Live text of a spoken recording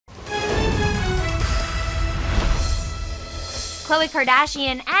Khloe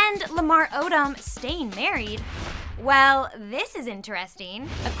Kardashian and Lamar Odom staying married? Well, this is interesting.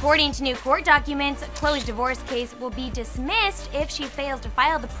 According to new court documents, Khloe's divorce case will be dismissed if she fails to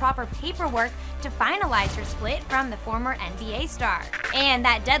file the proper paperwork to finalize her split from the former NBA star. And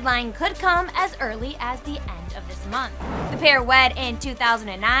that deadline could come as early as the end of this month. The pair wed in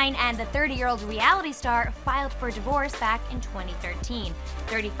 2009, and the 30-year-old reality star filed for divorce back in 2013.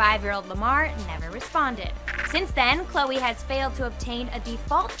 35-year-old Lamar never responded. Since then, Khloe has failed to obtain a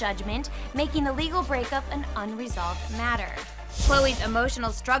default judgment, making the legal breakup an unresolved matter. Khloe's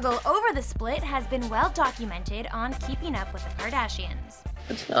emotional struggle over the split has been well documented on Keeping Up with the Kardashians.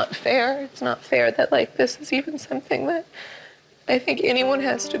 It's not fair. It's not fair that this is even something that I think anyone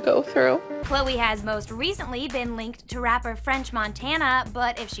has to go through. Khloe has most recently been linked to rapper French Montana,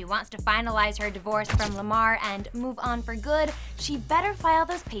 but if she wants to finalize her divorce from Lamar and move on for good, she better file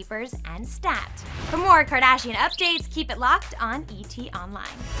those papers and stat. For more Kardashian updates, keep it locked on ET Online.